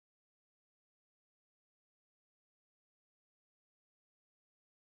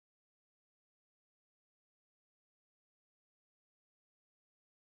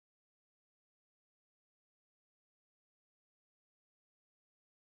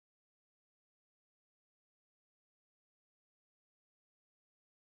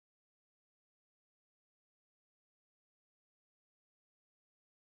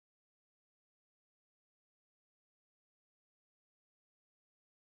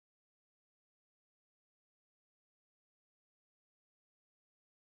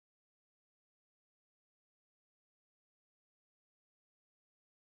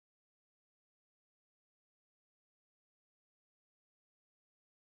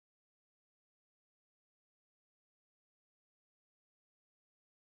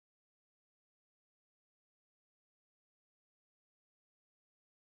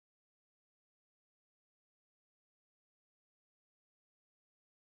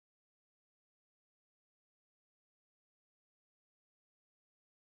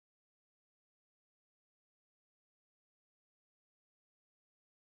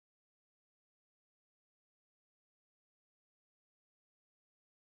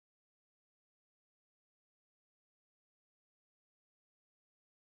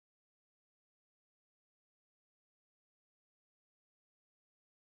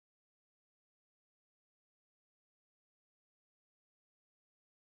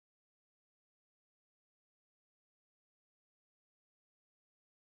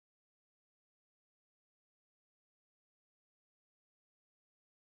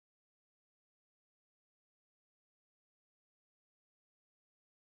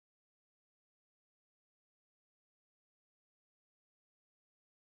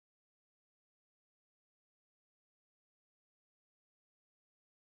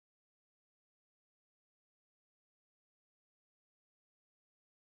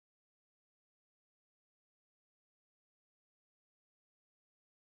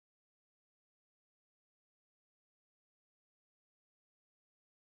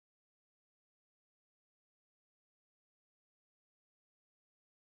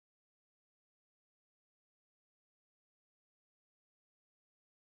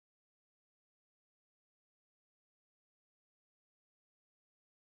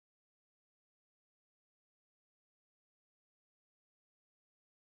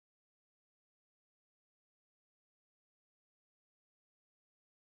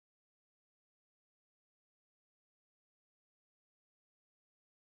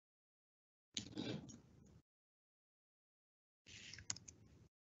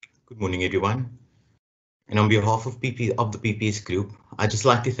Good morning, everyone. And on behalf of the PPS Group, I'd just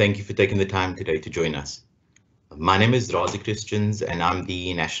like to thank you for taking the time today to join us. My name is Razi Christians, and I'm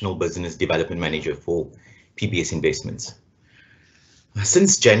the National Business Development Manager for PPS Investments.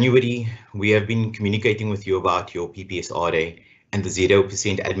 Since January, we have been communicating with you about your PPS RA and the 0%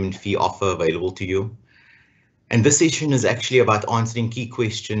 admin fee offer available to you. And this session is actually about answering key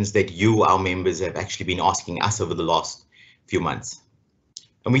questions that you, our members, have actually been asking us over the last few months.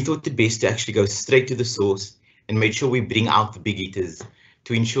 And we thought it best to actually go straight to the source and make sure we bring out the big hitters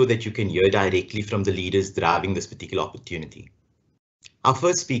to ensure that you can hear directly from the leaders driving this particular opportunity. Our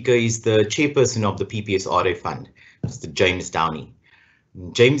first speaker is the chairperson of the PPS RA Fund, Mr. James Downey.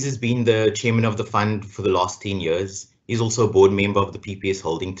 James has been the chairman of the fund for the last 10 years. He's also a board member of the PPS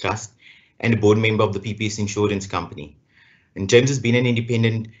Holding Trust and a board member of the PPS Insurance Company. And James has been an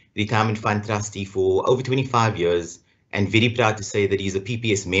independent retirement fund trustee for over 25 years and very proud to say that he's a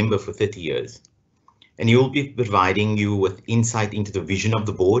PPS member for 30 years. And he will be providing you with insight into the vision of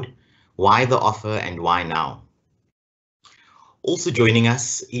the board, why the offer and why now. Also joining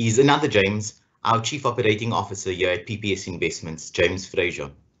us is another James, our Chief Operating Officer here at PPS Investments, James Fraser.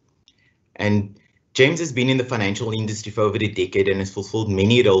 And James has been in the financial industry for over a decade and has fulfilled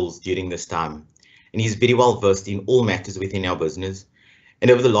many roles during this time. And he's very well versed in all matters within our business. And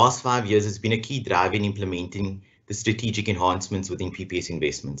over the last 5 years has been a key driver in implementing the strategic enhancements within PPS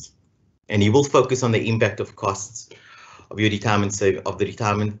Investments. And he will focus on the impact of costs of your retirement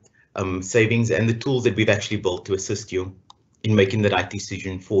savings and the tools that we've actually built to assist you in making the right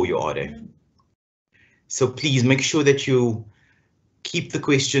decision for your RA. So please make sure that you keep the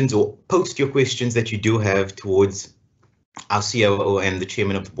questions or post your questions that you do have towards our COO and the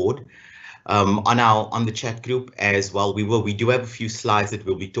chairman of the board on the chat group as well. We do have a few slides that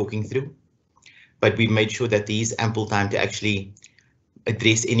we'll be talking through, but we've made sure that there is ample time to actually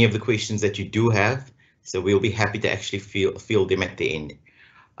address any of the questions that you do have. So we'll be happy to actually field them at the end.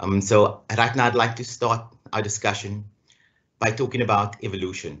 So right now I'd like to start our discussion by talking about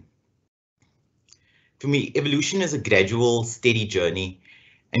evolution. For me, evolution is a gradual, steady journey,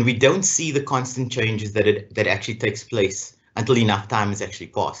 and we don't see the constant changes that actually takes place until enough time has actually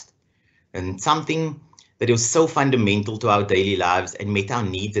passed. And something that was so fundamental to our daily lives and met our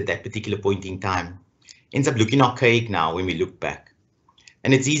needs at that particular point in time ends up looking archaic now when we look back.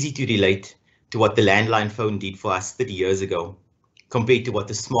 And it's easy to relate to what the landline phone did for us 30 years ago compared to what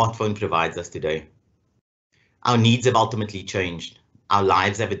the smartphone provides us today. Our needs have ultimately changed, our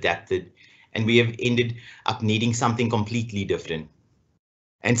lives have adapted, and we have ended up needing something completely different.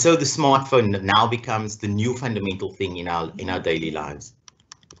 And so the smartphone now becomes the new fundamental thing in our daily lives.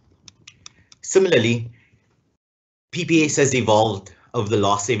 Similarly, PPS has evolved over the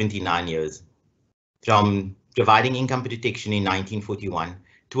last 79 years, from providing income protection in 1941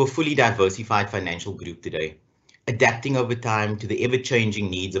 to a fully diversified financial group today, adapting over time to the ever-changing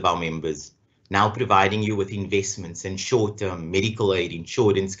needs of our members, now providing you with investments and short-term medical aid,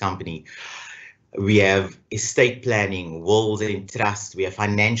 insurance company. We have estate planning, wills and trusts, we have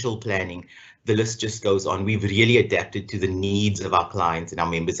financial planning. The list just goes on. We've really adapted to the needs of our clients and our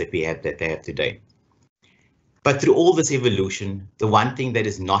members that they have today. But through all this evolution, the one thing that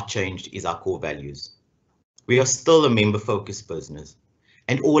has not changed is our core values. We are still a member-focused business,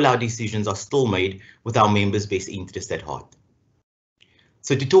 and all our decisions are still made with our members' best interest at heart.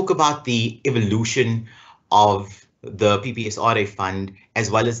 So to talk about the evolution of the PPS RA Fund, as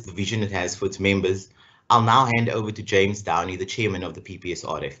well as the vision it has for its members, I'll now hand over to James Downey, the chairman of the PPS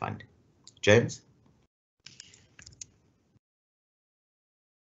RA Fund. James?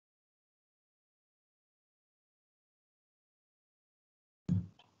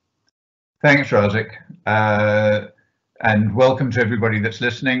 Thanks, Razik, and welcome to everybody that's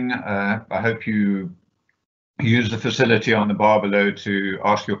listening. I hope you use the facility on the bar below to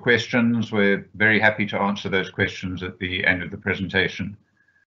ask your questions. We're very happy to answer those questions at the end of the presentation.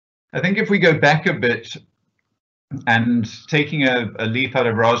 I think if we go back a bit and taking a leaf out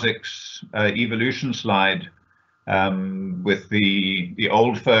of Razik's evolution slide with the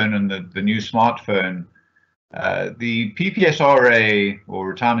old phone and the new smartphone, the PPS RA, or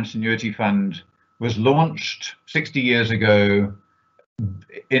Retirement Annuity Fund, was launched 60 years ago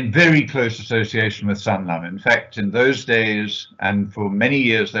in very close association with Sanlam. In fact, in those days and for many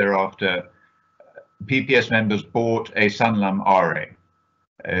years thereafter, PPS members bought a Sanlam RA.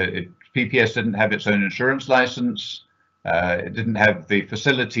 PPS didn't have its own insurance license. It didn't have the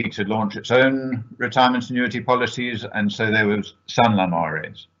facility to launch its own retirement annuity policies, and so there was Sanlam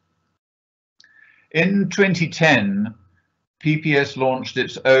RAs. In 2010, PPS launched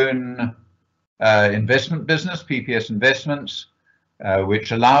its own investment business, PPS Investments,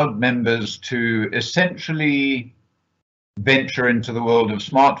 which allowed members to essentially venture into the world of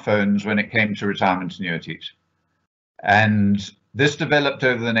smartphones when it came to retirement annuities. And this developed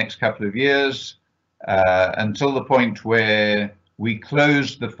over the next couple of years until the point where we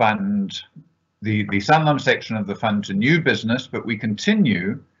closed the fund, the Sanlam section of the fund, to new business, but we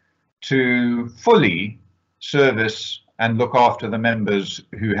continue to fully service and look after the members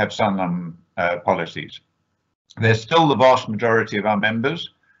who have Sanlam policies. They're still the vast majority of our members,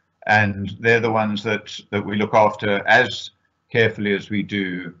 and they're the ones that we look after as carefully as we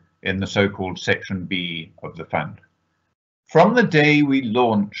do in the so-called Section B of the fund. From the day we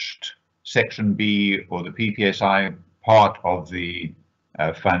launched Section B, or the PPSI part of the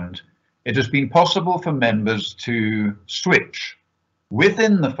fund, it has been possible for members to switch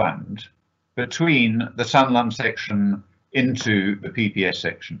within the fund between the Sanlam section into the PPS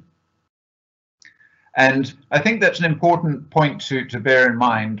section. And I think that's an important point to bear in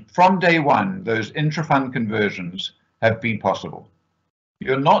mind. From day one, those intra-fund conversions have been possible.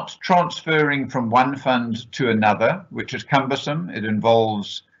 You're not transferring from one fund to another, which is cumbersome. It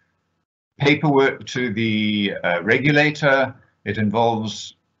involves paperwork to the regulator. It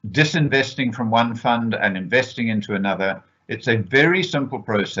involves disinvesting from one fund and investing into another. It's a very simple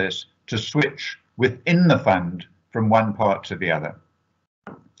process to switch within the fund from one part to the other.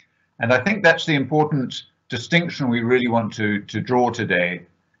 And I think that's the important distinction we really want to draw today,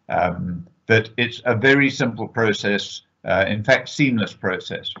 that it's a very simple process, in fact, seamless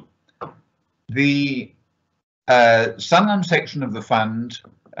process. The Sanlam section of the fund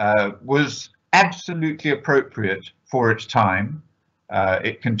was absolutely appropriate for its time.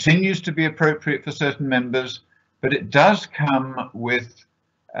 It continues to be appropriate for certain members, but it does come with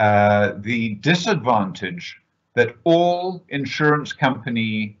the disadvantage that all insurance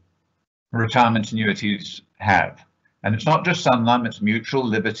company retirement annuities have. And it's not just Sanlam, it's Mutual,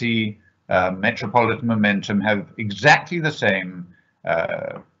 Liberty, Metropolitan Momentum have exactly the same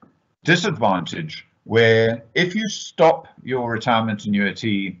disadvantage, where if you stop your retirement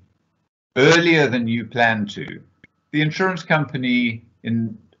annuity earlier than you plan to, the insurance company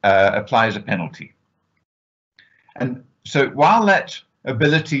applies a penalty. And so while that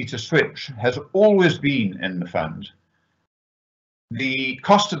ability to switch has always been in the fund, the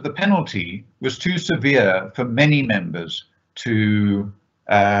cost of the penalty was too severe for many members to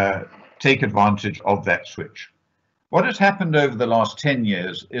take advantage of that switch. What has happened over the last 10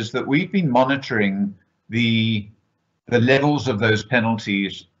 years is that we've been monitoring the levels of those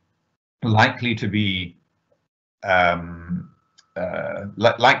penalties likely to be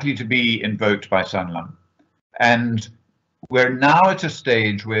invoked by Sanlam. And we're now at a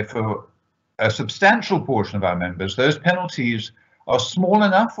stage where for a substantial portion of our members, those penalties are small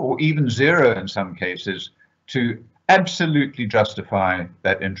enough, or even zero in some cases, to absolutely justify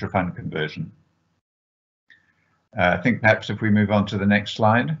that intra-fund conversion. I think perhaps if we move on to the next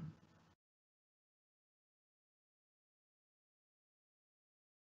slide.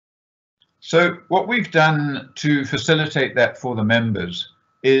 So what we've done to facilitate that for the members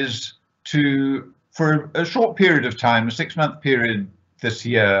is to, for a short period of time, a 6-month period this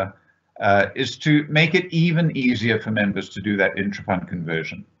year, is to make it even easier for members to do that intra-fund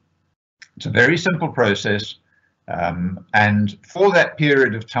conversion. It's a very simple process, and for that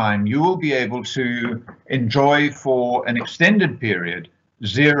period of time, you will be able to enjoy for an extended period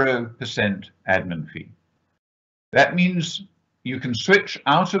 0% admin fee. That means you can switch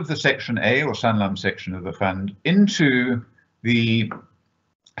out of the Section A or Sanlam section of the fund into the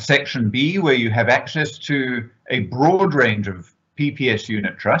Section B, where you have access to a broad range of PPS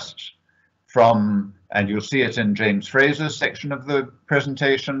unit trusts, from, and you'll see it in James Fraser's section of the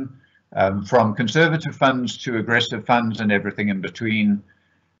presentation, from conservative funds to aggressive funds and everything in between.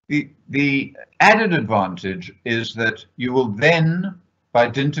 The added advantage is that you will then, by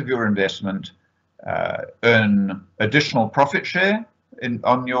dint of your investment, earn additional profit share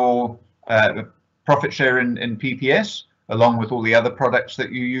on your profit share in PPS, along with all the other products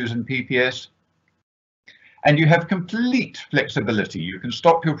that you use in PPS. And you have complete flexibility. You can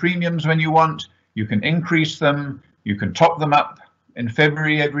stop your premiums when you want, you can increase them, you can top them up in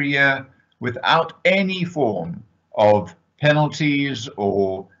February every year without any form of penalties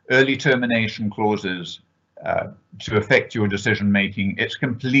or early termination clauses to affect your decision making. It's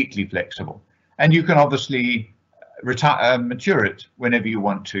completely flexible. And you can obviously mature it whenever you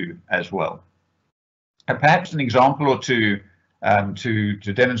want to as well. And perhaps an example or two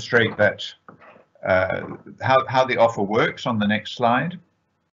to demonstrate that how the offer works on the next slide.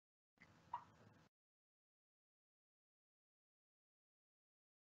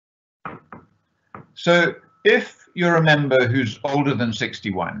 So If you're a member who's older than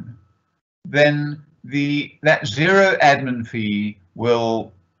 61, then that zero admin fee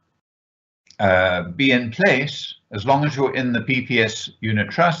will be in place as long as you're in the PPS unit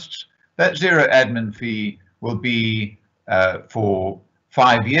trusts. That zero admin fee will be for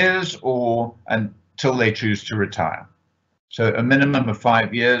 5 years or until they choose to retire. So a minimum of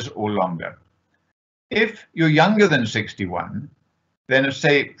 5 years or longer. If you're younger than 61, then if,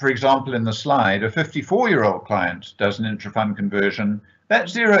 say, for example, in the slide, a 54-year-old client does an intra-fund conversion, that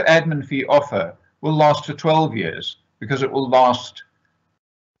zero admin fee offer will last for 12 years because it will last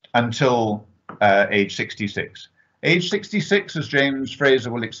until age 66. Age 66, as James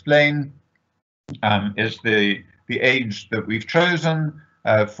Fraser will explain, is the age that we've chosen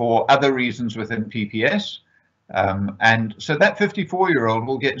for other reasons within PPS. And so that 54-year-old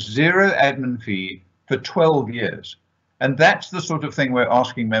will get zero admin fee for 12 years. And that's the sort of thing we're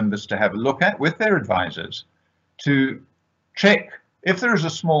asking members to have a look at with their advisors to check if there is a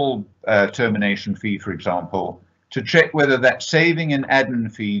small termination fee, for example, to check whether that saving in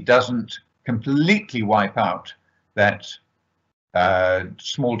admin fee doesn't completely wipe out that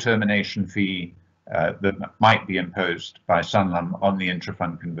small termination fee that might be imposed by Sanlam on the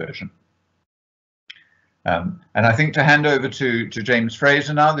intra-fund conversion. And I think to hand over to James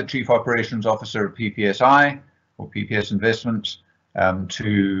Fraser now, the Chief Operations Officer of PPSI, or PPS Investments,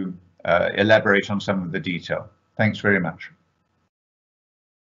 to elaborate on some of the detail. Thanks very much.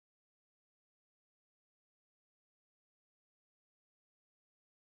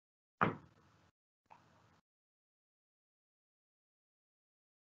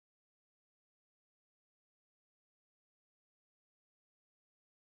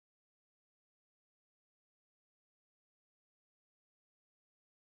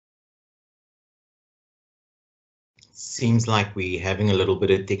 Seems like we're having a little bit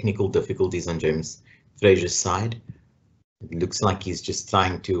of technical difficulties on James Fraser's side. It looks like he's just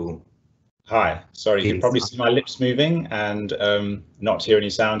trying to... Hi, sorry, you can probably see my lips moving and not hear any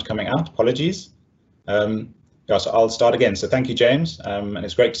sound coming out. Apologies. Yeah, so I'll start again. So thank you, James. And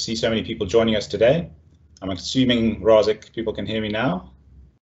it's great to see so many people joining us today. I'm assuming, Razik, people can hear me now?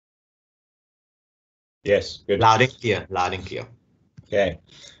 Yes, good. Loud and clear, loud and clear. Okay.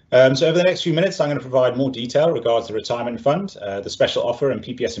 So over the next few minutes, I'm going to provide more detail regards the retirement fund, the special offer and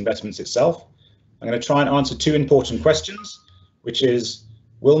PPS Investments itself. I'm going to try and answer two important questions, which is,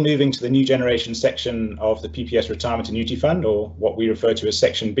 will moving to the new generation section of the PPS Retirement Annuity Fund, or what we refer to as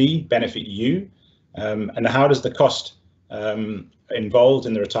Section B, benefit you? And how does the cost involved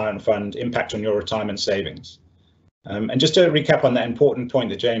in the retirement fund impact on your retirement savings? And just to recap on that important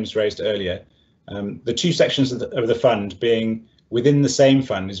point that James raised earlier, the two sections of the fund being within the same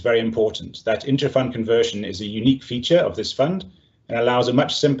fund is very important. That intra-fund conversion is a unique feature of this fund and allows a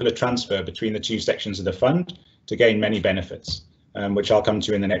much simpler transfer between the two sections of the fund to gain many benefits, which I'll come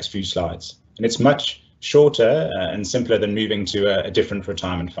to in the next few slides. And it's much shorter and simpler than moving to a different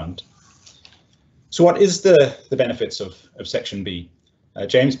retirement fund. So what is the benefits of Section B?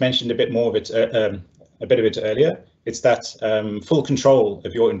 James mentioned a bit of it earlier. It's that full control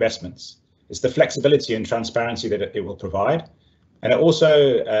of your investments. It's the flexibility and transparency that it will provide. And it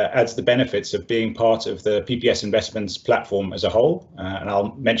also adds the benefits of being part of the PPS Investments platform as a whole. And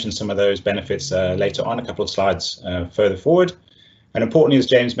I'll mention some of those benefits later on, a couple of slides further forward. And importantly, as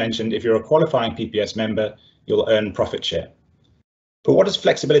James mentioned, if you're a qualifying PPS member, you'll earn profit share. But what does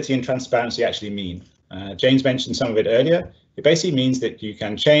flexibility and transparency actually mean? James mentioned some of it earlier. It basically means that you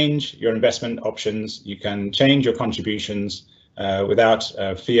can change your investment options, you can change your contributions without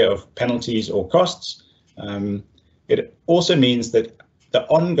fear of penalties or costs. It also means that the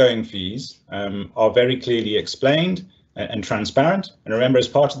ongoing fees are very clearly explained and transparent. And remember, as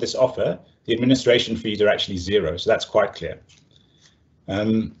part of this offer, the administration fees are actually zero, so that's quite clear.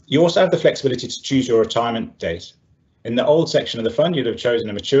 You also have the flexibility to choose your retirement date. In the old section of the fund, you'd have chosen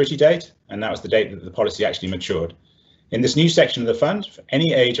a maturity date, and that was the date that the policy actually matured. In this new section of the fund, for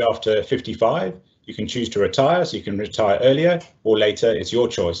any age after 55, you can choose to retire, so you can retire earlier or later, it's your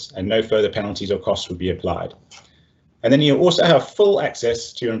choice, and no further penalties or costs would be applied. And then you also have full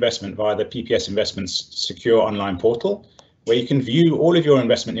access to your investment via the PPS Investments secure online portal, where you can view all of your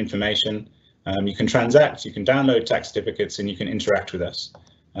investment information, you can transact, you can download tax certificates, and you can interact with us.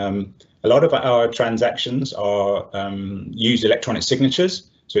 A lot of our transactions are use electronic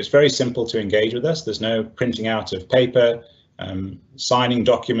signatures, so it's very simple to engage with us. There's no printing out of paper, signing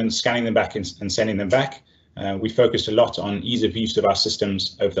documents, scanning them back and sending them back. We focused a lot on ease of use of our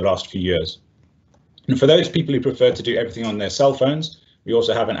systems over the last few years. And for those people who prefer to do everything on their cell phones, we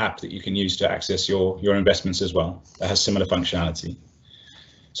also have an app that you can use to access your investments as well that has similar functionality.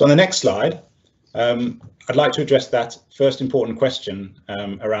 So on the next slide, I'd like to address that first important question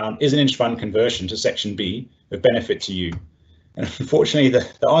around, is an inch fund conversion to Section B of benefit to you? And unfortunately,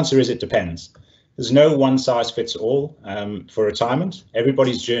 the answer is it depends. There's no one size fits all for retirement.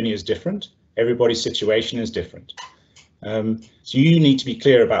 Everybody's journey is different. Everybody's situation is different. So you need to be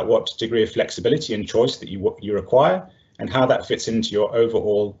clear about what degree of flexibility and choice that you require and how that fits into your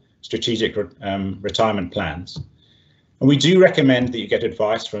overall strategic retirement plans. And we do recommend that you get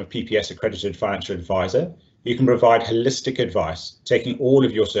advice from a PPS accredited financial advisor who can provide holistic advice, taking all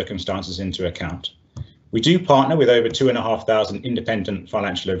of your circumstances into account. We do partner with over 2,500 independent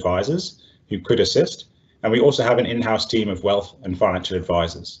financial advisors who could assist, and we also have an in-house team of wealth and financial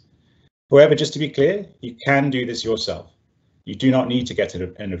advisors. However, just to be clear, you can do this yourself. You do not need to get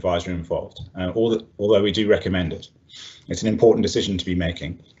an advisor involved, although we do recommend it. It's an important decision to be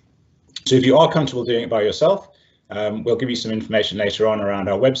making. So if you are comfortable doing it by yourself, we'll give you some information later on around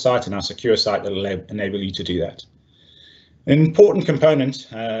our website and our secure site that will enable you to do that. An important component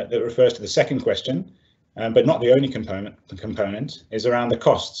that refers to the second question, but not the only component, is around the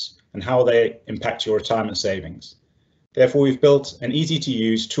costs and how they impact your retirement savings. Therefore, we've built an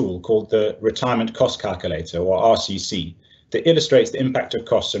easy-to-use tool called the Retirement Cost Calculator, or RCC, that illustrates the impact of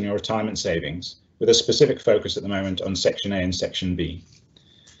costs on your retirement savings, with a specific focus at the moment on Section A and Section B.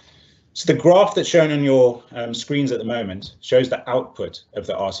 So the graph that's shown on your screens at the moment shows the output of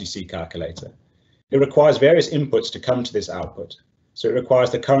the RCC calculator. It requires various inputs to come to this output. So it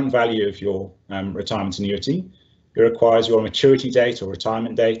requires the current value of your retirement annuity. It requires your maturity date or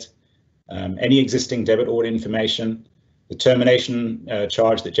retirement date, any existing debit order information, the termination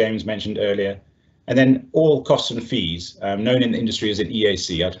charge that James mentioned earlier, and then all costs and fees, known in the industry as an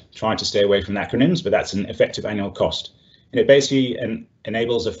EAC. I'd try to stay away from acronyms, but that's an effective annual cost. And it basically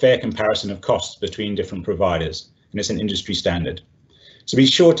enables a fair comparison of costs between different providers, and it's an industry standard. So be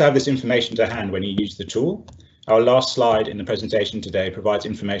sure to have this information to hand when you use the tool. Our last slide in the presentation today provides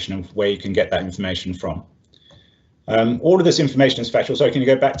information of where you can get that information from. All of this information is factual. So can you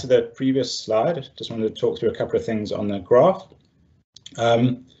go back to the previous slide? Just wanted to talk through a couple of things on the graph.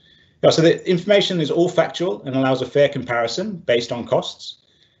 So the information is all factual and allows a fair comparison based on costs.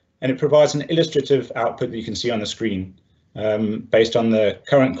 And it provides an illustrative output that you can see on the screen based on the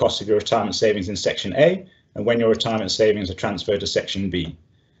current cost of your retirement savings in Section A and when your retirement savings are transferred to Section B.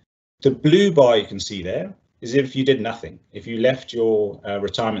 The blue bar you can see there is if you did nothing, if you left your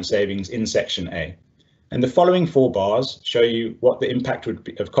retirement savings in Section A. And the following four bars show you what the impact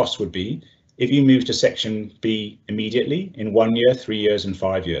of costs would be if you move to Section B immediately in 1 year, 3 years and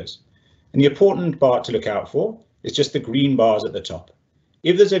 5 years. And the important part to look out for is just the green bars at the top.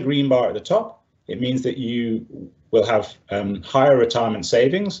 If there's a green bar at the top, it means that you will have higher retirement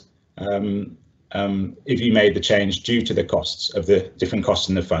savings if you made the change due to the costs of the different costs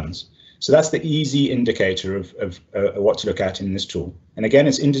in the funds. So that's the easy indicator of what to look at in this tool. And again,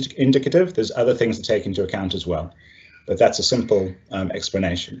 it's indicative. There's other things to take into account as well, but that's a simple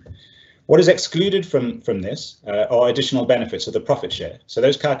explanation. What is excluded from this are additional benefits of the profit share. So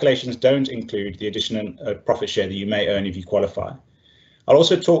those calculations don't include the additional profit share that you may earn if you qualify. I'll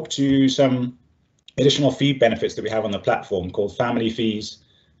also talk to some additional fee benefits that we have on the platform called family fees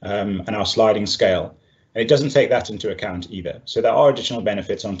and our sliding scale. And it doesn't take that into account either. So there are additional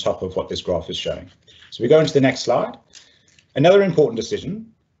benefits on top of what this graph is showing. So we go into the next slide. Another important decision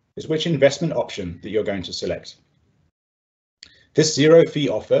is which investment option that you're going to select. This zero fee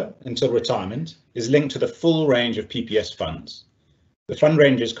offer until retirement is linked to the full range of PPS funds. The fund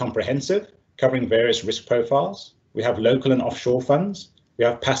range is comprehensive, covering various risk profiles. We have local and offshore funds, we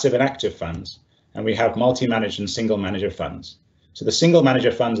have passive and active funds, and we have multi-managed and single manager funds. So the single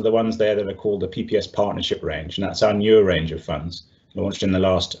manager funds are the ones there that are called the PPS partnership range, and that's our newer range of funds launched in the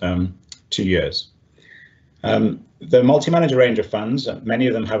last 2 years. The multi-manager range of funds, many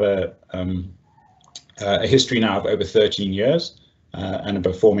of them have a history now of over 13 years and are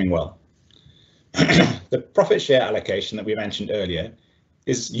performing well. The profit share allocation that we mentioned earlier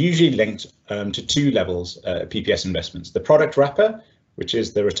is usually linked to two levels of PPS investments. The product wrapper, which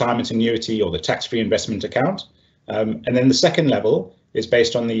is the retirement annuity or the tax-free investment account. And then the second level is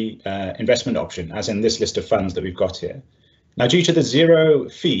based on the investment option, as in this list of funds that we've got here. Now, due to the zero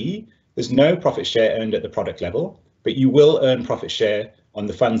fee, there's no profit share earned at the product level, but you will earn profit share on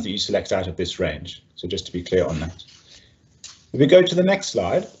the funds that you select out of this range. So just to be clear on that. If we go to the next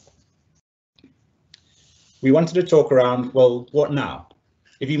slide, we wanted to talk around, well, what now?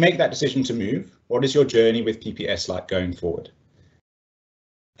 If you make that decision to move, what is your journey with PPS like going forward?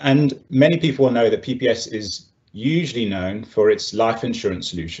 And many people will know that PPS is usually known for its life insurance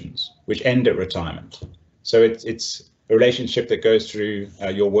solutions, which end at retirement. So it's a relationship that goes through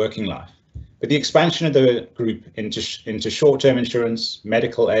your working life. But the expansion of the group into short-term insurance,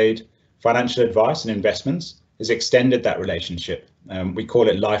 medical aid, financial advice and investments has extended that relationship. We call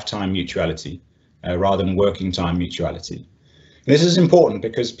it lifetime mutuality rather than working time mutuality. And this is important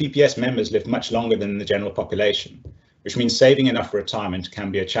because PPS members live much longer than the general population, which means saving enough for retirement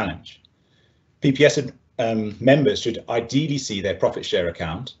can be a challenge. PPS members should ideally see their profit share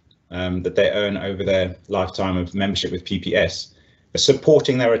account that they earn over their lifetime of membership with PPS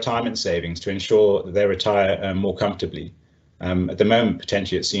supporting their retirement savings to ensure that they retire more comfortably. At the moment,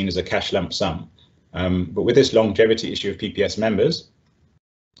 potentially it's seen as a cash lump sum. But with this longevity issue of PPS members,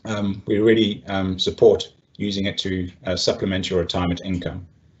 we really support using it to supplement your retirement income.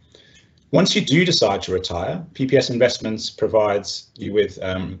 Once you do decide to retire, PPS Investments provides you with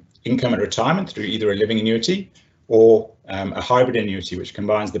income at retirement through either a living annuity or a hybrid annuity, which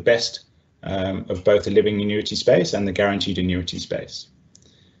combines the best of both the living annuity space and the guaranteed annuity space.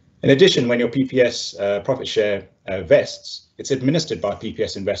 In addition, when your PPS profit share vests, it's administered by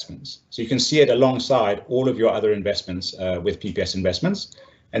PPS Investments. So you can see it alongside all of your other investments with PPS Investments.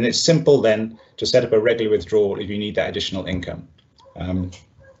 And it's simple then to set up a regular withdrawal if you need that additional income.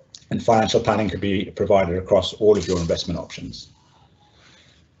 And financial planning could be provided across all of your investment options.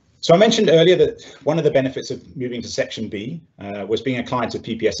 So I mentioned earlier that one of the benefits of moving to Section B was being a client of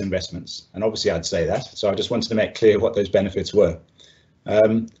PPS Investments. And obviously I'd say that. So I just wanted to make clear what those benefits were.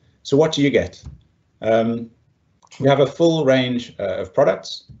 So what do you get? We have a full range of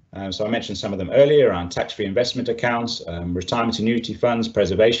products. So I mentioned some of them earlier around tax-free investment accounts, retirement annuity funds,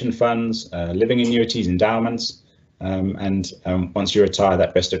 preservation funds, living annuities, endowments, and once you retire,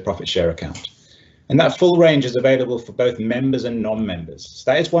 that vested profit share account. And that full range is available for both members and non-members.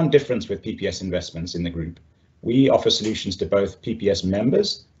 So that is one difference with PPS Investments in the group. We offer solutions to both PPS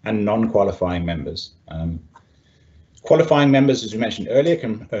members and non-qualifying members. Qualifying members, as we mentioned earlier,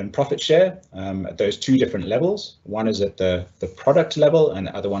 can earn profit share at those two different levels. One is at the product level and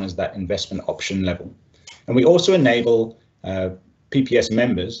the other one is that investment option level. And we also enable PPS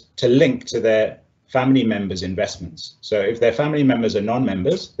members to link to their family members' investments. So if their family members are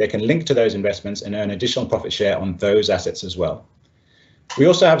non-members, they can link to those investments and earn additional profit share on those assets as well. We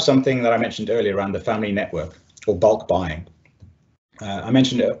also have something that I mentioned earlier around the family network or bulk buying. I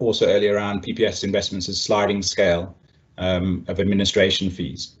mentioned also earlier around PPS Investments' sliding scale of administration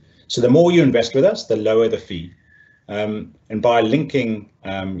fees. So the more you invest with us, the lower the fee. And by linking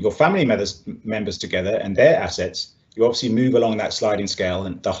your family members together and their assets, you obviously move along that sliding scale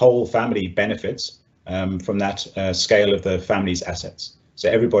and the whole family benefits from that scale of the family's assets. So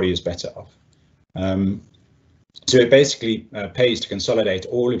everybody is better off. So it basically pays to consolidate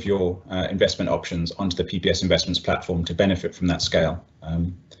all of your investment options onto the PPS Investments platform to benefit from that scale.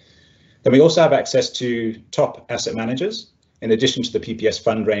 Then we also have access to top asset managers, in addition to the PPS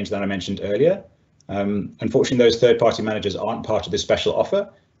fund range that I mentioned earlier. Unfortunately, those third-party managers aren't part of this special offer,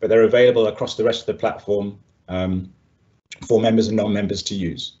 but they're available across the rest of the platform for members and non-members to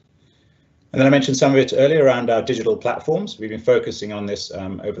use. And then I mentioned some of it earlier around our digital platforms. We've been focusing on this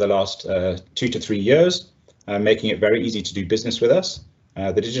over the last 2 to 3 years, making it very easy to do business with us.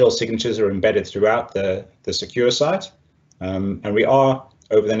 The digital signatures are embedded throughout the secure site, and we are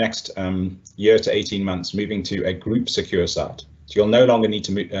over the next year to 18 months, moving to a group secure site. So you'll no longer need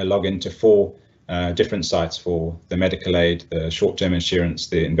to log into 4 different sites for the medical aid, the short-term insurance,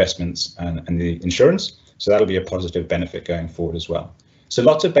 the investments, and the insurance. So that'll be a positive benefit going forward as well. So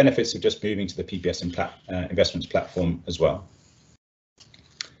lots of benefits of just moving to the PPS Investments platform as well.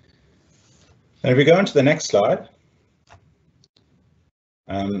 And if we go into the next slide,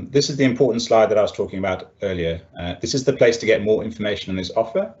 this is the important slide that I was talking about earlier. This is the place to get more information on this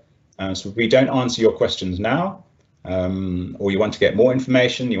offer. So if we don't answer your questions now, or you want to get more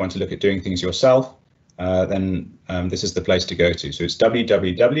information, you want to look at doing things yourself, then this is the place to go to. So it's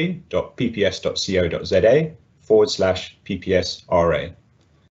www.pps.co.za/PPSRA.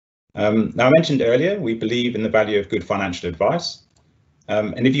 Now, I mentioned earlier, we believe in the value of good financial advice.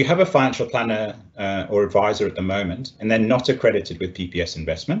 And if you have a financial planner or advisor at the moment and they're not accredited with PPS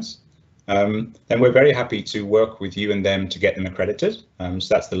Investments, then we're very happy to work with you and them to get them accredited. So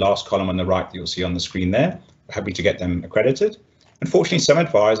that's the last column on the right that you'll see on the screen there. We're happy to get them accredited. Unfortunately, some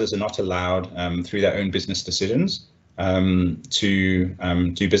advisors are not allowed through their own business decisions to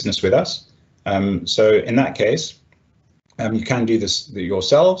do business with us. So in that case, you can do this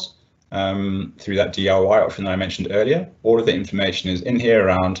yourselves. Through that DIY option that I mentioned earlier. All of the information is in here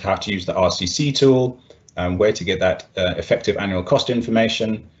around how to use the RCC tool, where to get that effective annual cost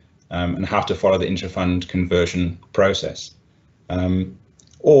information, and how to follow the intra-fund conversion process.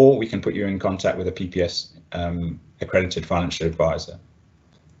 Or we can put you in contact with a PPS accredited financial advisor.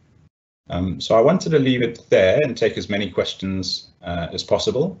 So I wanted to leave it there and take as many questions as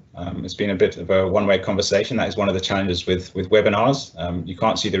possible. It's been a bit of a one-way conversation. That is one of the challenges with webinars. You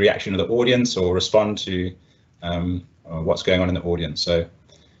can't see the reaction of the audience or respond to what's going on in the audience. So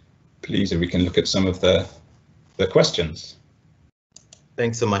please, if we can look at some of the questions.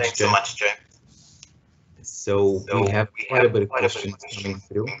 Thanks so much, Joe. So we have quite a bit of questions coming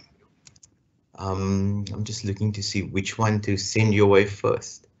through. I'm just looking to see which one to send your way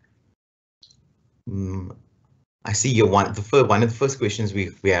first. I see your one of the first questions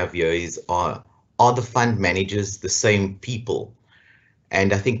we have here is, are the fund managers the same people?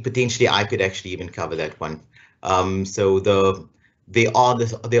 And I think potentially I could actually even cover that one. So there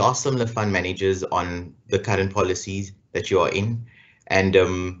are similar fund managers on the current policies that you are in, and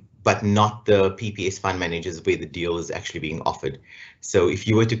but not the PPS fund managers where the deal is actually being offered. So if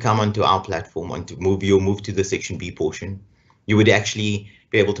you were to come onto our platform and to move to the Section B portion, you would actually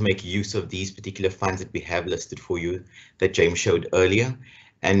be able to make use of these particular funds that we have listed for you that James showed earlier.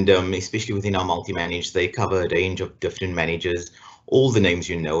 And especially within our multi-managed, they cover a range of different managers, all the names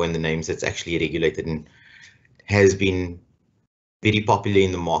you know, and the names that's actually regulated and has been very popular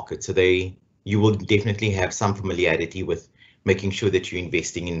in the market. So you will definitely have some familiarity with making sure that you're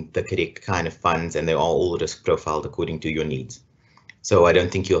investing in the correct kind of funds, and they are all risk profiled according to your needs. So I don't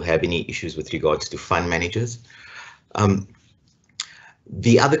think you'll have any issues with regards to fund managers.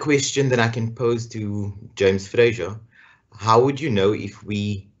 The other question that I can pose to James Fraser, how would you know if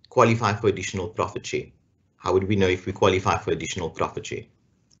we qualify for additional profit share? How would we know if we qualify for additional profit share?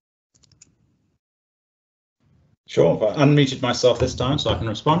 Sure, I unmuted myself this time so I can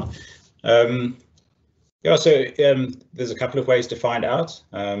respond. Yeah, so there's a couple of ways to find out.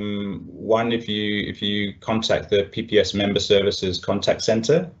 One, if you contact the PPS Member Services Contact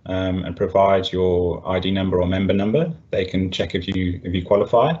Centre and provide your ID number or member number, they can check if you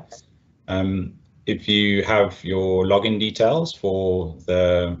qualify. If you have your login details for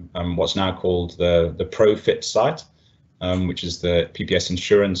the what's now called the ProFit site, which is the PPS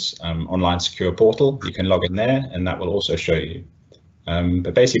Insurance online secure portal, you can log in there, and that will also show you.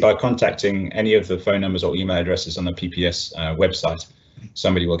 But basically, by contacting any of the phone numbers or email addresses on the PPS website,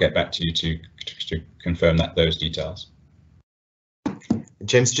 somebody will get back to you to confirm those details.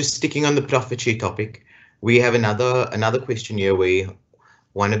 James, just sticking on the profit share topic, we have another question here where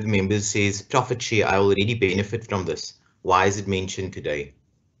one of the members says, profit share, I already benefit from this. Why is it mentioned today?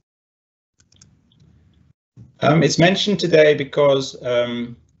 It's mentioned today because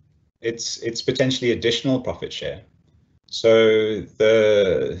it's potentially additional profit share. So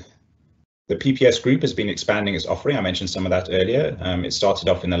the PPS group has been expanding its offering. I mentioned some of that earlier. It started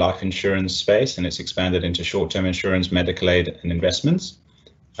off in the life insurance space, and it's expanded into short-term insurance, medical aid, and investments.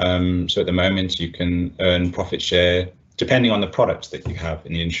 So at the moment, you can earn profit share depending on the products that you have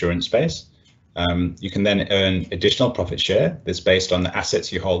in the insurance space. You can then earn additional profit share that's based on the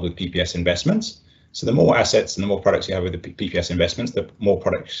assets you hold with PPS investments. So the more assets and the more products you have with the PPS investments, the more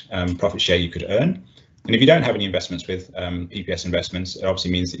profit share you could earn. And if you don't have any investments with PPS investments, it obviously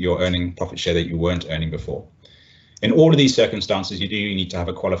means that you're earning profit share that you weren't earning before. In all of these circumstances, you need to have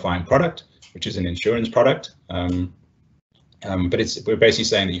a qualifying product, which is an insurance product. But we're basically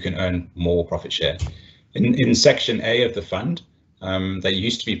saying that you can earn more profit share. In Section A of the fund, there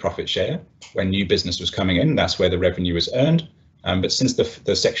used to be profit share when new business was coming in. That's where the revenue was earned. But since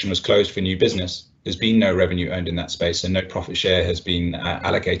the section was closed for new business, there's been no revenue earned in that space, and no profit share has been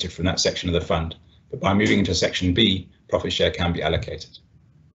allocated from that section of the fund. But by moving into Section B, profit share can be allocated.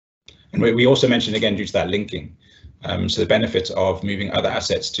 And we also mentioned, again, due to that linking, so the benefit of moving other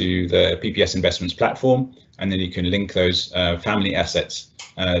assets to the PPS investments platform, and then you can link those family assets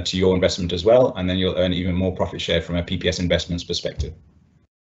to your investment as well, and then you'll earn even more profit share from a PPS investments perspective.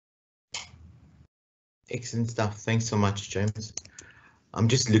 Excellent stuff. Thanks so much, James. I'm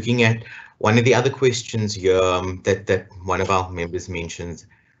just looking at one of the other questions here that one of our members mentions.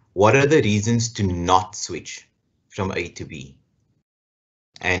 What are the reasons to not switch from A to B?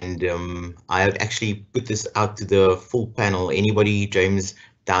 And I have actually put this out to the full panel. Anybody, James,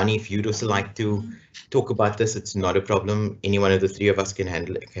 Downey, if you'd also like to talk about this, it's not a problem. Any one of the three of us can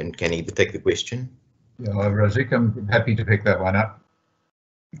handle it, can either take the question. Yeah, Razik, I'm happy to pick that one up.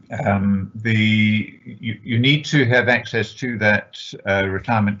 You need to have access to that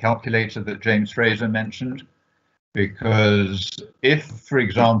retirement calculator that James Fraser mentioned, because if, for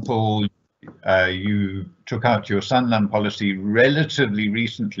example, you took out your Sanlam policy relatively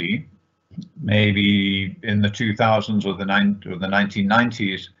recently, maybe in the 2000s or the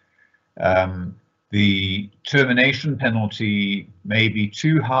 1990s, the termination penalty may be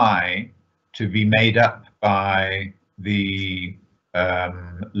too high to be made up by the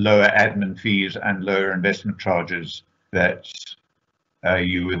lower admin fees and lower investment charges that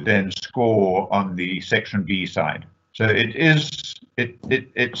you would then score on the Section B side. So it's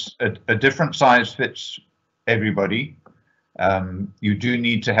a different size fits everybody. You do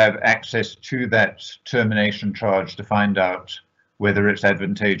need to have access to that termination charge to find out whether it's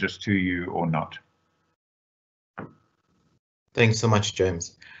advantageous to you or not. Thanks so much,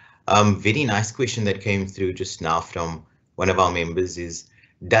 James. Very nice question that came through just now from one of our members is,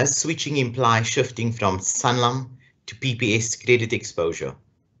 does switching imply shifting from Sanlam to PPS credit exposure?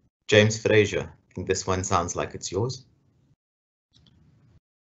 James Fraser, I think this one sounds like it's yours.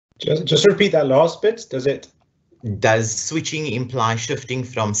 Just repeat that last bit. Does switching imply shifting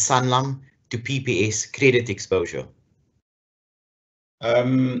from Sanlam to PPS credit exposure?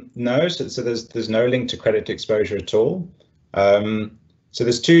 No, so there's no link to credit exposure at all. So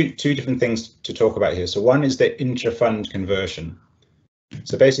there's two different things to talk about here. So one is the intra-fund conversion.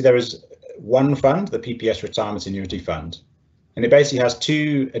 So basically there is one fund, the PPS Retirement Annuity Fund, and it basically has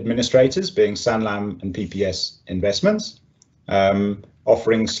two administrators, being Sanlam and PPS Investments,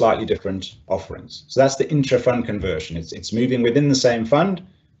 offering slightly different offerings. So that's the intra-fund conversion. It's moving within the same fund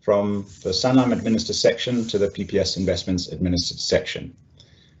from the Sanlam administered section to the PPS Investments administered section.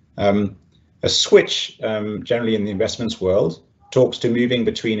 A switch, generally in the investments world, talks to moving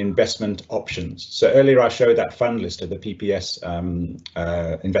between investment options. So earlier I showed that fund list of the PPS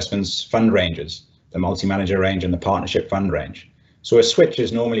investments fund ranges, the multi-manager range and the partnership fund range. So a switch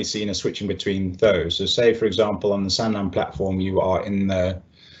is normally seen as switching between those. So say, for example, on the Sanlam platform, you are in the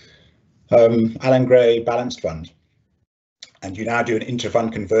Alan Gray Balanced Fund, and you now do an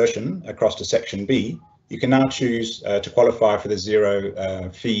intra-fund conversion across to Section B. You can now choose to qualify for the zero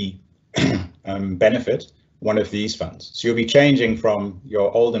fee benefit, one of these funds. So you'll be changing from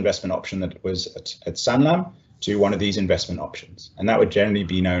your old investment option that was at Sanlam to one of these investment options. And that would generally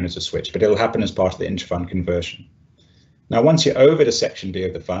be known as a switch, but it'll happen as part of the intra-fund conversion. Now, once you're over to Section D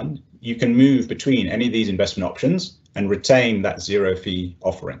of the fund, you can move between any of these investment options and retain that zero fee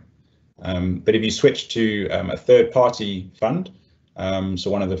offering. But if you switch to a third party fund, so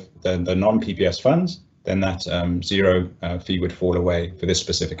one of the non-PPS funds, then that zero fee would fall away for this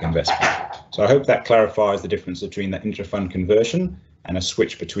specific investment. So I hope that clarifies the difference between the intra-fund conversion and a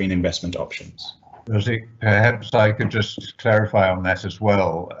switch between investment options. Rosie, perhaps I could just clarify on that as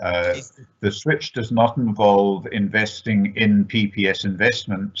well. The switch does not involve investing in PPS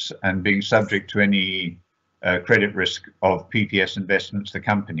investments and being subject to any credit risk of PPS Investments, the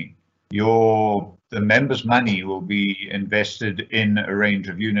company. The members' money will be invested in a range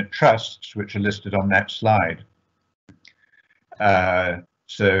of unit trusts, which are listed on that slide.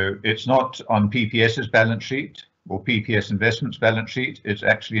 So it's not on PPS's balance sheet or PPS Investments balance sheet. It's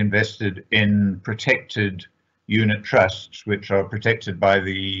actually invested in protected unit trusts, which are protected by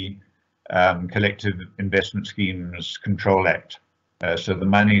the Collective Investment Schemes Control Act. So the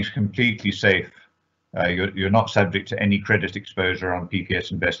money is completely safe. You're not subject to any credit exposure on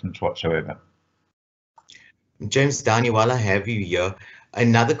PPS Investments whatsoever. James, Dani, while I have you here,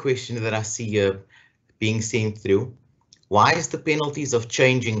 another question that I see here being sent through: why is the penalties of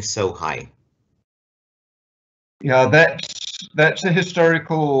changing so high? Yeah, that's a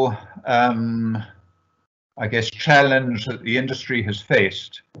historical, I guess, challenge that the industry has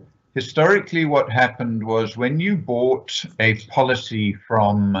faced. Historically, what happened was when you bought a policy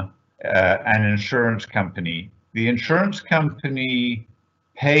from an insurance company, the insurance company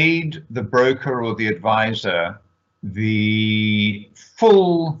paid the broker or the advisor the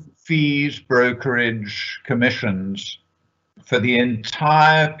full fees, brokerage, commissions for the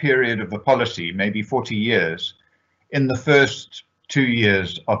entire period of the policy, maybe 40 years, in the first 2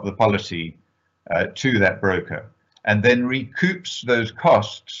 years of the policy to that broker, and then recoups those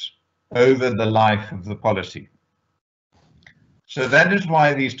costs over the life of the policy. So that is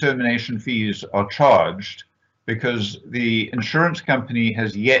why these termination fees are charged, because the insurance company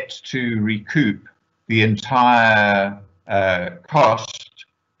has yet to recoup the entire cost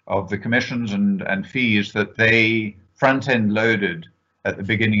of the commissions and fees that they front-end loaded at the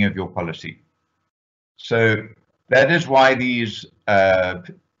beginning of your policy. So that is why these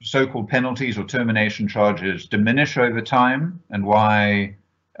so-called penalties or termination charges diminish over time, and why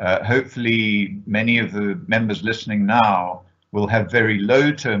hopefully many of the members listening now will have very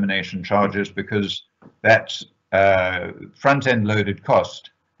low termination charges, because that front-end loaded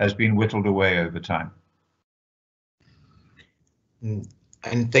cost has been whittled away over time.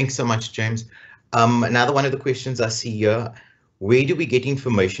 And thanks so much, James. Another one of the questions I see here: where do we get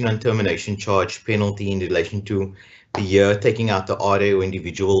information on termination charge penalty in relation to the year taking out the RA or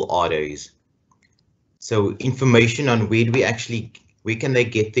individual RAs? So information on where can they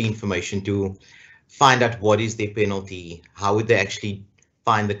get the information to find out what is their penalty, how would they actually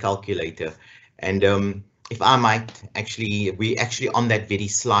find the calculator. And if I might we're actually on that very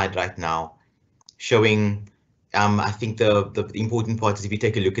slide right now, showing, I think the important part is if you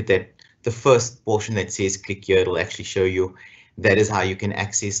take a look at that, the first portion that says click here, it'll actually show you that is how you can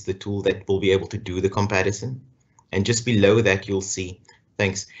access the tool that will be able to do the comparison. And just below that, you'll see,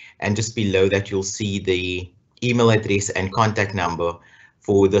 thanks, and just below that, you'll see the email address and contact number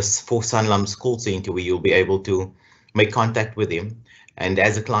for Sanlam's call center, where you'll be able to make contact with them. And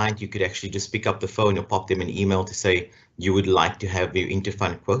as a client, you could actually just pick up the phone or pop them an email to say you would like to have your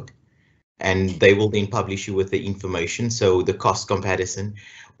interfund quote, and they will then publish you with the information. So the cost comparison,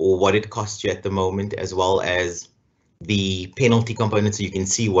 or what it costs you at the moment, as well as the penalty component, so you can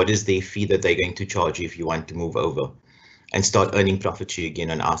see what is their fee that they're going to charge you if you want to move over and start earning profit share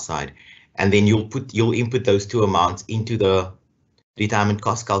again on our side. And then you'll input those two amounts into the retirement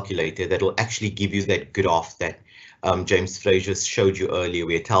cost calculator that will actually give you that graph that James Fraser showed you earlier,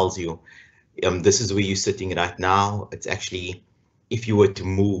 where it tells you this is where you're sitting right now. It's actually, if you were to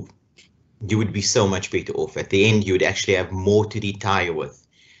move, you would be so much better off. At the end, you would actually have more to retire with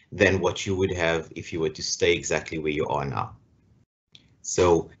than what you would have if you were to stay exactly where you are now.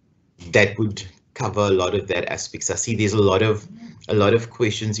 So that would cover a lot of that aspects. I see there's a lot of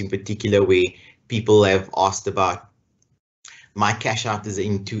questions in particular where people have asked about, my cash out is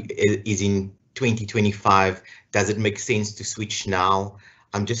in 2025. Does it make sense to switch now?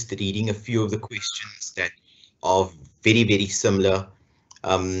 I'm just reading a few of the questions that are very, very similar.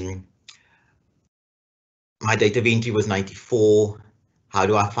 My date of entry was 94. How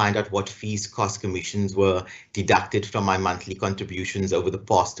do I find out what fees, costs, commissions were deducted from my monthly contributions over the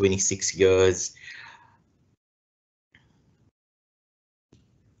past 26 years?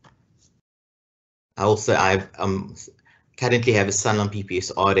 I currently have a Sanlam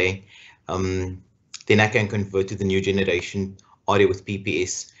PPS RA. Then I can convert to the new generation RA with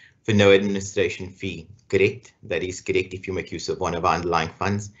PPS for no administration fee. Correct? That is correct if you make use of one of our underlying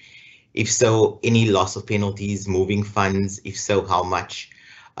funds. If so, any loss of penalties, moving funds? If so, how much?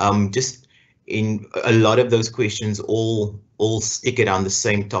 Just in a lot of those questions, all stick around the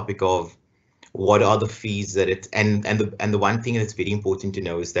same topic of what are the fees that it, and the one thing that's very important to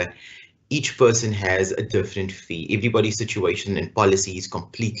know is that each person has a different fee. Everybody's situation and policy is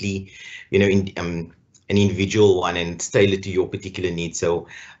completely, an individual one and tailored to your particular needs. So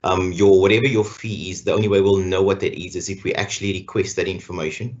whatever your fee is, the only way we'll know what that is if we actually request that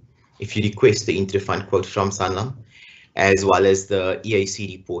information. If you request the interfund quote from Sanlam, as well as the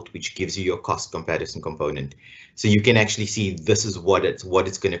EAC report, which gives you your cost comparison component. So you can actually see this is what it's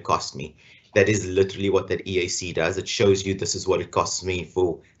going to cost me. That is literally what that EAC does. It shows you this is what it costs me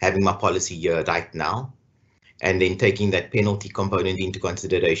for having my policy here right now, and then taking that penalty component into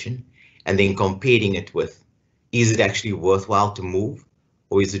consideration, and then comparing it with, is it actually worthwhile to move,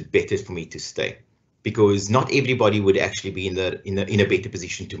 or is it better for me to stay? Because not everybody would actually be in a better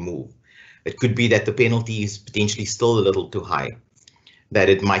position to move. It could be that the penalty is potentially still a little too high, that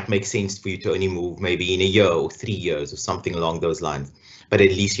it might make sense for you to only move maybe in a year or 3 years or something along those lines. But at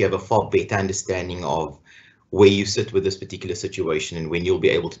least you have a far better understanding of where you sit with this particular situation and when you'll be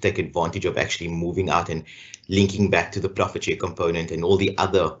able to take advantage of actually moving out and linking back to the profit share component and all the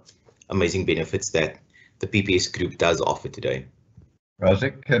other amazing benefits that the PPS group does offer today.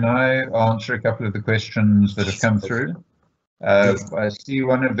 Razik, can I answer a couple of the questions that have come through? I see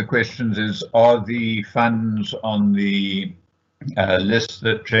one of the questions is, are the funds on the list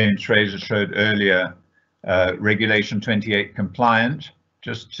that James Fraser showed earlier Regulation 28 compliant?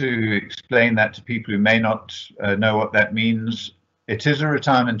 Just to explain that to people who may not know what that means, it is a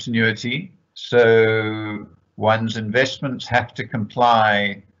retirement annuity, so one's investments have to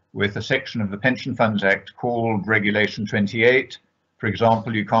comply with a section of the Pension Funds Act called Regulation 28. For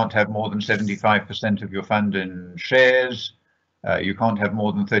example, you can't have more than 75% of your fund in shares, you can't have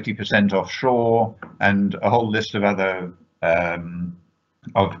more than 30% offshore, and a whole list of other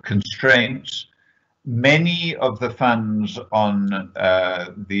constraints. Many of the funds on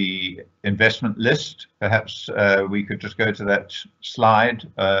the investment list, perhaps we could just go to that slide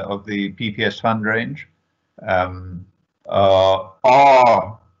of the PPS fund range,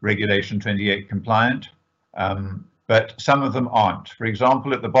 are Regulation 28 compliant, but some of them aren't. For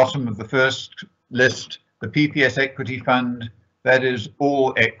example, at the bottom of the first list, the PPS equity fund, that is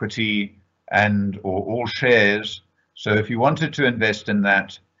all equity or all shares. So if you wanted to invest in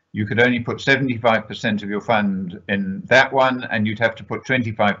that, you could only put 75% of your fund in that one, and you'd have to put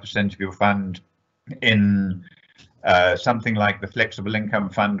 25% of your fund in something like the flexible income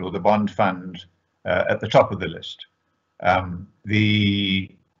fund or the bond fund at the top of the list. The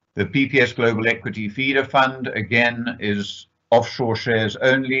PPS Global Equity Feeder Fund, again, is offshore shares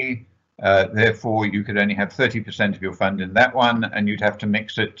only. Therefore, you could only have 30% of your fund in that one, and you'd have to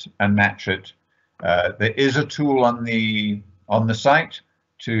mix it and match it. There is a tool on the site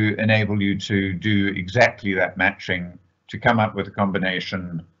to enable you to do exactly that matching, to come up with a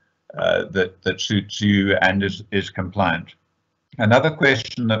combination that suits you and is compliant. Another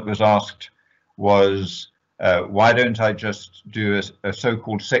question that was asked was, why don't I just do a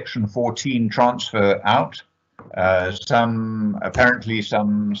so-called Section 14 transfer out? Apparently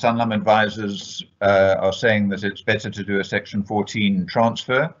some Sanlam advisors are saying that it's better to do a Section 14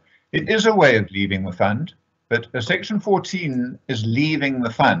 transfer. It is a way of leaving the fund, but a Section 14 is leaving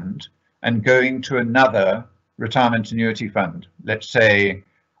the fund and going to another retirement annuity fund. Let's say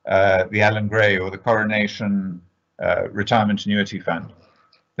the Allan Gray or the Coronation Retirement Annuity Fund.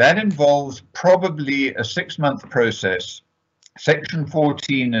 That involves probably a 6-month process. Section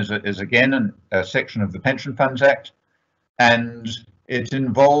 14 is again a section of the Pension Funds Act, and it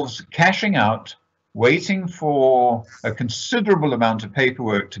involves cashing out, waiting for a considerable amount of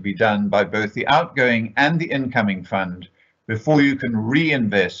paperwork to be done by both the outgoing and the incoming fund before you can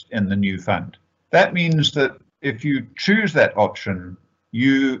reinvest in the new fund. That means that if you choose that option,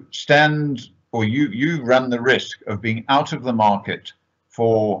 you run the risk of being out of the market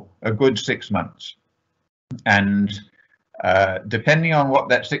for a good 6 months. And depending on what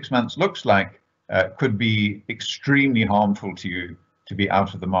that 6 months looks like, could be extremely harmful to you to be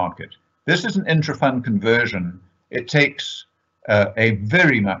out of the market. This is an intra-fund conversion. It takes a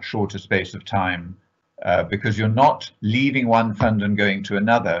very much shorter space of time because you're not leaving one fund and going to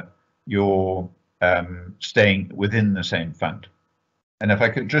another, you're staying within the same fund. And if I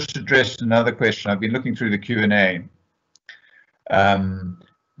could just address another question, I've been looking through the Q&A. One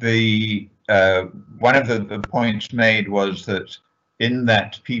of the points made was that in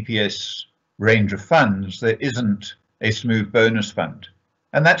that PPS range of funds, there isn't a smooth bonus fund.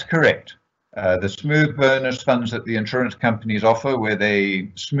 And that's correct. The smooth bonus funds that the insurance companies offer, where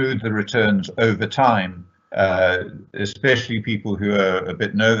they smooth the returns over time, especially people who are a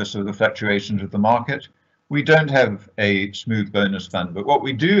bit nervous of the fluctuations of the market, we don't have a smooth bonus fund. But what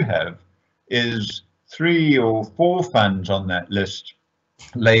we do have is 3 or 4 funds on that list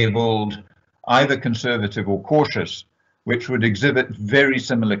labeled either conservative or cautious, which would exhibit very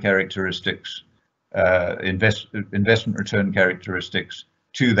similar characteristics, investment return characteristics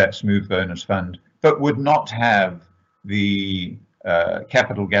to that smooth bonus fund, but would not have the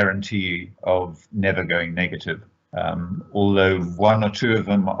capital guarantee of never going negative. Although 1 or 2 of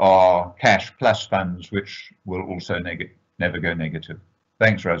them are cash plus funds, which will also never go negative.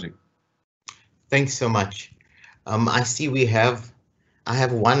 Thanks, Rosie. Thanks so much. I see I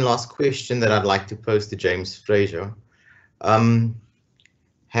have one last question that I'd like to pose to James Fraser.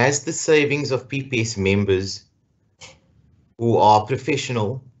 Has the savings of PPS members who are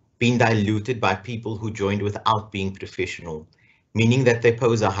professional been diluted by people who joined without being professional, meaning that they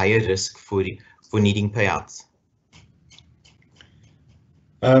pose a higher risk for needing payouts?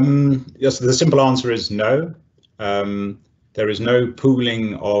 Yes, the simple answer is no. There is no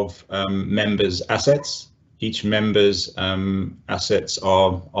pooling of members' assets. Each member's assets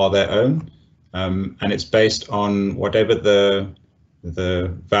are their own, and it's based on whatever the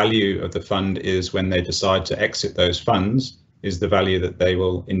value of the fund is when they decide to exit those funds is the value that they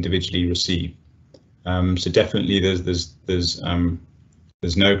will individually receive. So definitely there's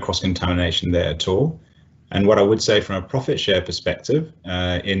no cross-contamination there at all. And what I would say from a profit share perspective,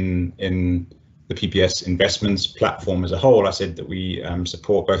 in the PPS investments platform as a whole, I said that we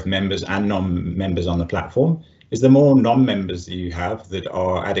support both members and non-members on the platform. Is the more non-members that you have that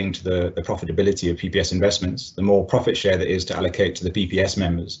are adding to the profitability of PPS investments, the more profit share there is to allocate to the PPS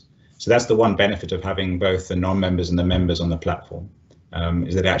members. So that's the one benefit of having both the non-members and the members on the platform,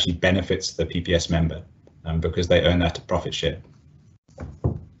 is that it actually benefits the PPS member because they earn that profit share.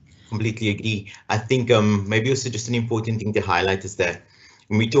 Completely agree. I think maybe also just an important thing to highlight is that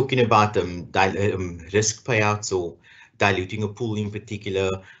when we're talking about risk payouts or diluting a pool in particular,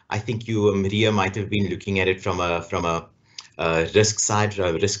 I think you, Ria, might have been looking at it from a risk side, or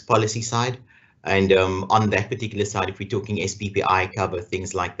a risk policy side. And on that particular side, if we're talking SPPI cover,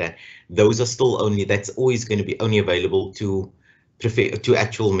 things like that, those are still only, that's always going to be only available to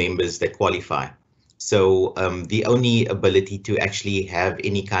actual members that qualify. So the only ability to actually have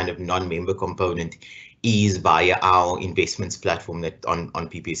any kind of non-member component is via our investments platform that on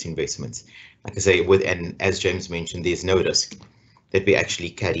PPS Investments. Like I say, and as James mentioned, there's no risk that we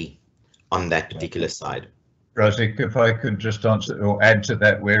actually carry on that particular side. Rosic, if I could just answer or add to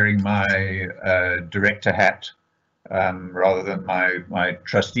that, wearing my director hat rather than my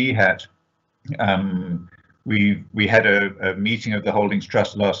trustee hat. We had a meeting of the Holdings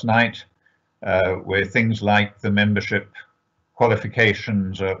Trust last night where things like the membership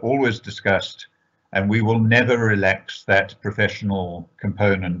qualifications are always discussed, and we will never relax that professional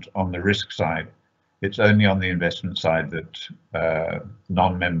component on the risk side. It's only on the investment side that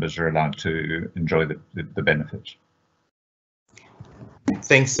non-members are allowed to enjoy the benefits.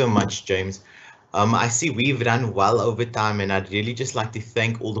 Thanks so much, James. I see we've run well over time, and I'd really just like to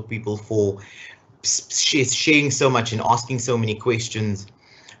thank all the people for sharing so much and asking so many questions.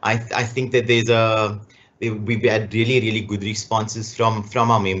 I think that we've had really good responses from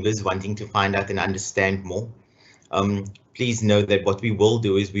our members wanting to find out and understand more. Please know that what we will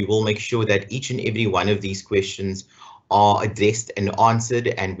do is we will make sure that each and every one of these questions are addressed and answered,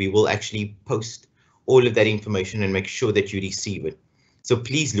 and we will actually post all of that information and make sure that you receive it. So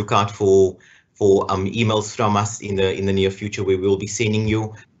please look out for emails from us in the near future, where we will be sending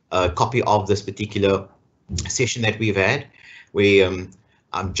you a copy of this particular session that we've had, where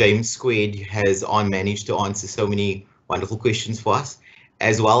James Squared has managed to answer so many wonderful questions for us,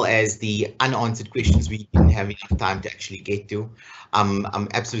 as well as the unanswered questions we didn't have enough time to actually get to. I'm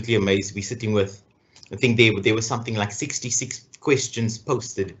absolutely amazed. We're sitting with, I think there was something like 66 questions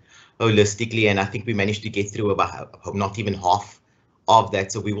posted holistically, and I think we managed to get through about not even half of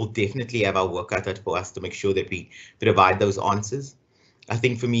that. So we will definitely have our work cut out for us to make sure that we provide those answers. I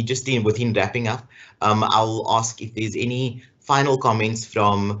think for me, just within wrapping up, I'll ask if there's any final comments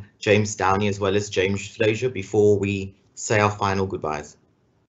from James Downey as well as James Fraser before we say our final goodbyes.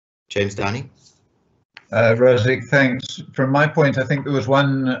 James Downey. Rosic, thanks. From my point, I think there was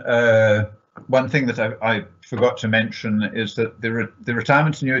one thing that I forgot to mention is that the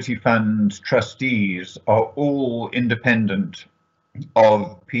Retirement Annuity Fund trustees are all independent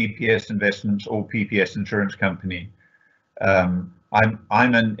of PPS Investments or PPS Insurance Company. I'm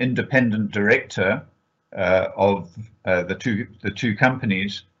an independent director of the two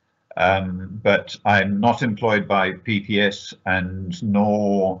companies, but I'm not employed by PPS, and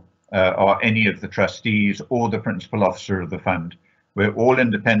nor are any of the trustees or the principal officer of the fund. We're all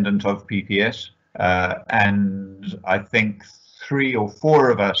independent of PPS, and I think 3 or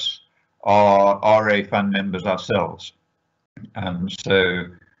 4 of us are RA fund members ourselves. So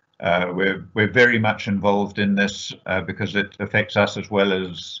we're very much involved in this because it affects us as well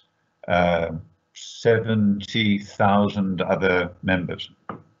as 70,000 other members.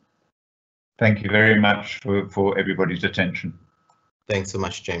 Thank you very much for everybody's attention. Thanks so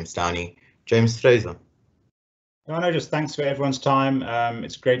much, James Downey. James Fraser. No, just thanks for everyone's time.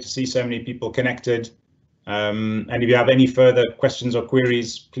 It's great to see so many people connected. And if you have any further questions or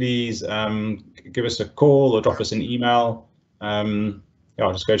queries, please give us a call or drop us an email.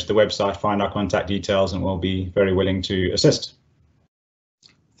 I'll just go to the website, find our contact details, and we'll be very willing to assist.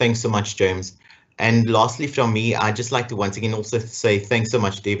 Thanks so much, James. And lastly from me, I'd just like to once again also say thanks so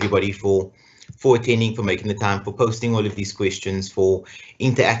much to everybody for attending, for making the time, for posting all of these questions, for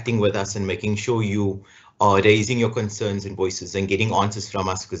interacting with us and making sure you are raising your concerns and voices and getting answers from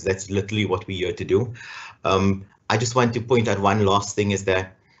us, because that's literally what we're here to do. I just want to point out one last thing is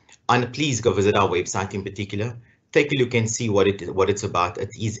that, please go visit our website in particular. Take a look and see what it's about. It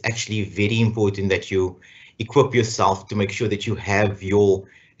is actually very important that you equip yourself to make sure that you have your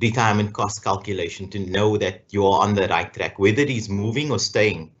retirement cost calculation, to know that you are on the right track, whether it is moving or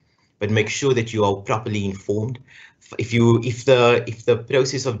staying, but make sure that you are properly informed. If the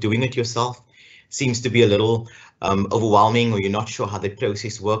process of doing it yourself seems to be a little overwhelming, or you're not sure how the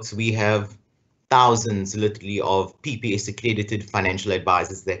process works, we have thousands literally of PPS accredited financial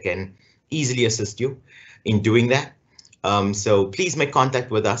advisors that can easily assist you in doing that. So please make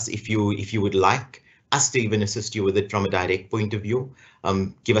contact with us if you would like us to even assist you with it from a direct point of view.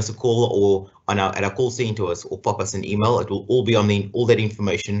 Give us a call or at our call center or pop us an email. It will all be on all that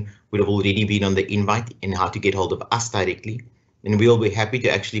information would have already been on the invite and how to get hold of us directly. And we'll be happy to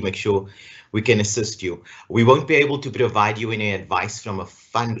actually make sure we can assist you. We won't be able to provide you any advice from a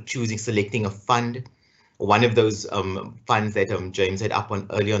fund, selecting a fund, or one of those funds that James had up on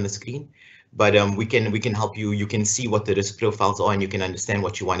earlier on the screen. But we can help you. You can see what the risk profiles are and you can understand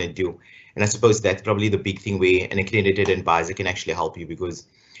what you want to do. And I suppose that's probably the big thing where an accredited advisor can actually help you, because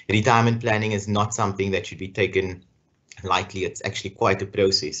retirement planning is not something that should be taken lightly. It's actually quite a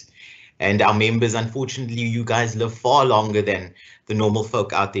process. And our members, unfortunately, you guys live far longer than the normal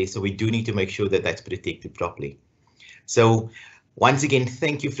folk out there. So we do need to make sure that that's protected properly. So once again,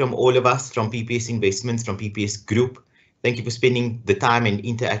 thank you from all of us, from PPS Investments, from PPS Group. Thank you for spending the time and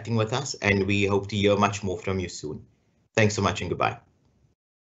interacting with us, and we hope to hear much more from you soon. Thanks so much and goodbye.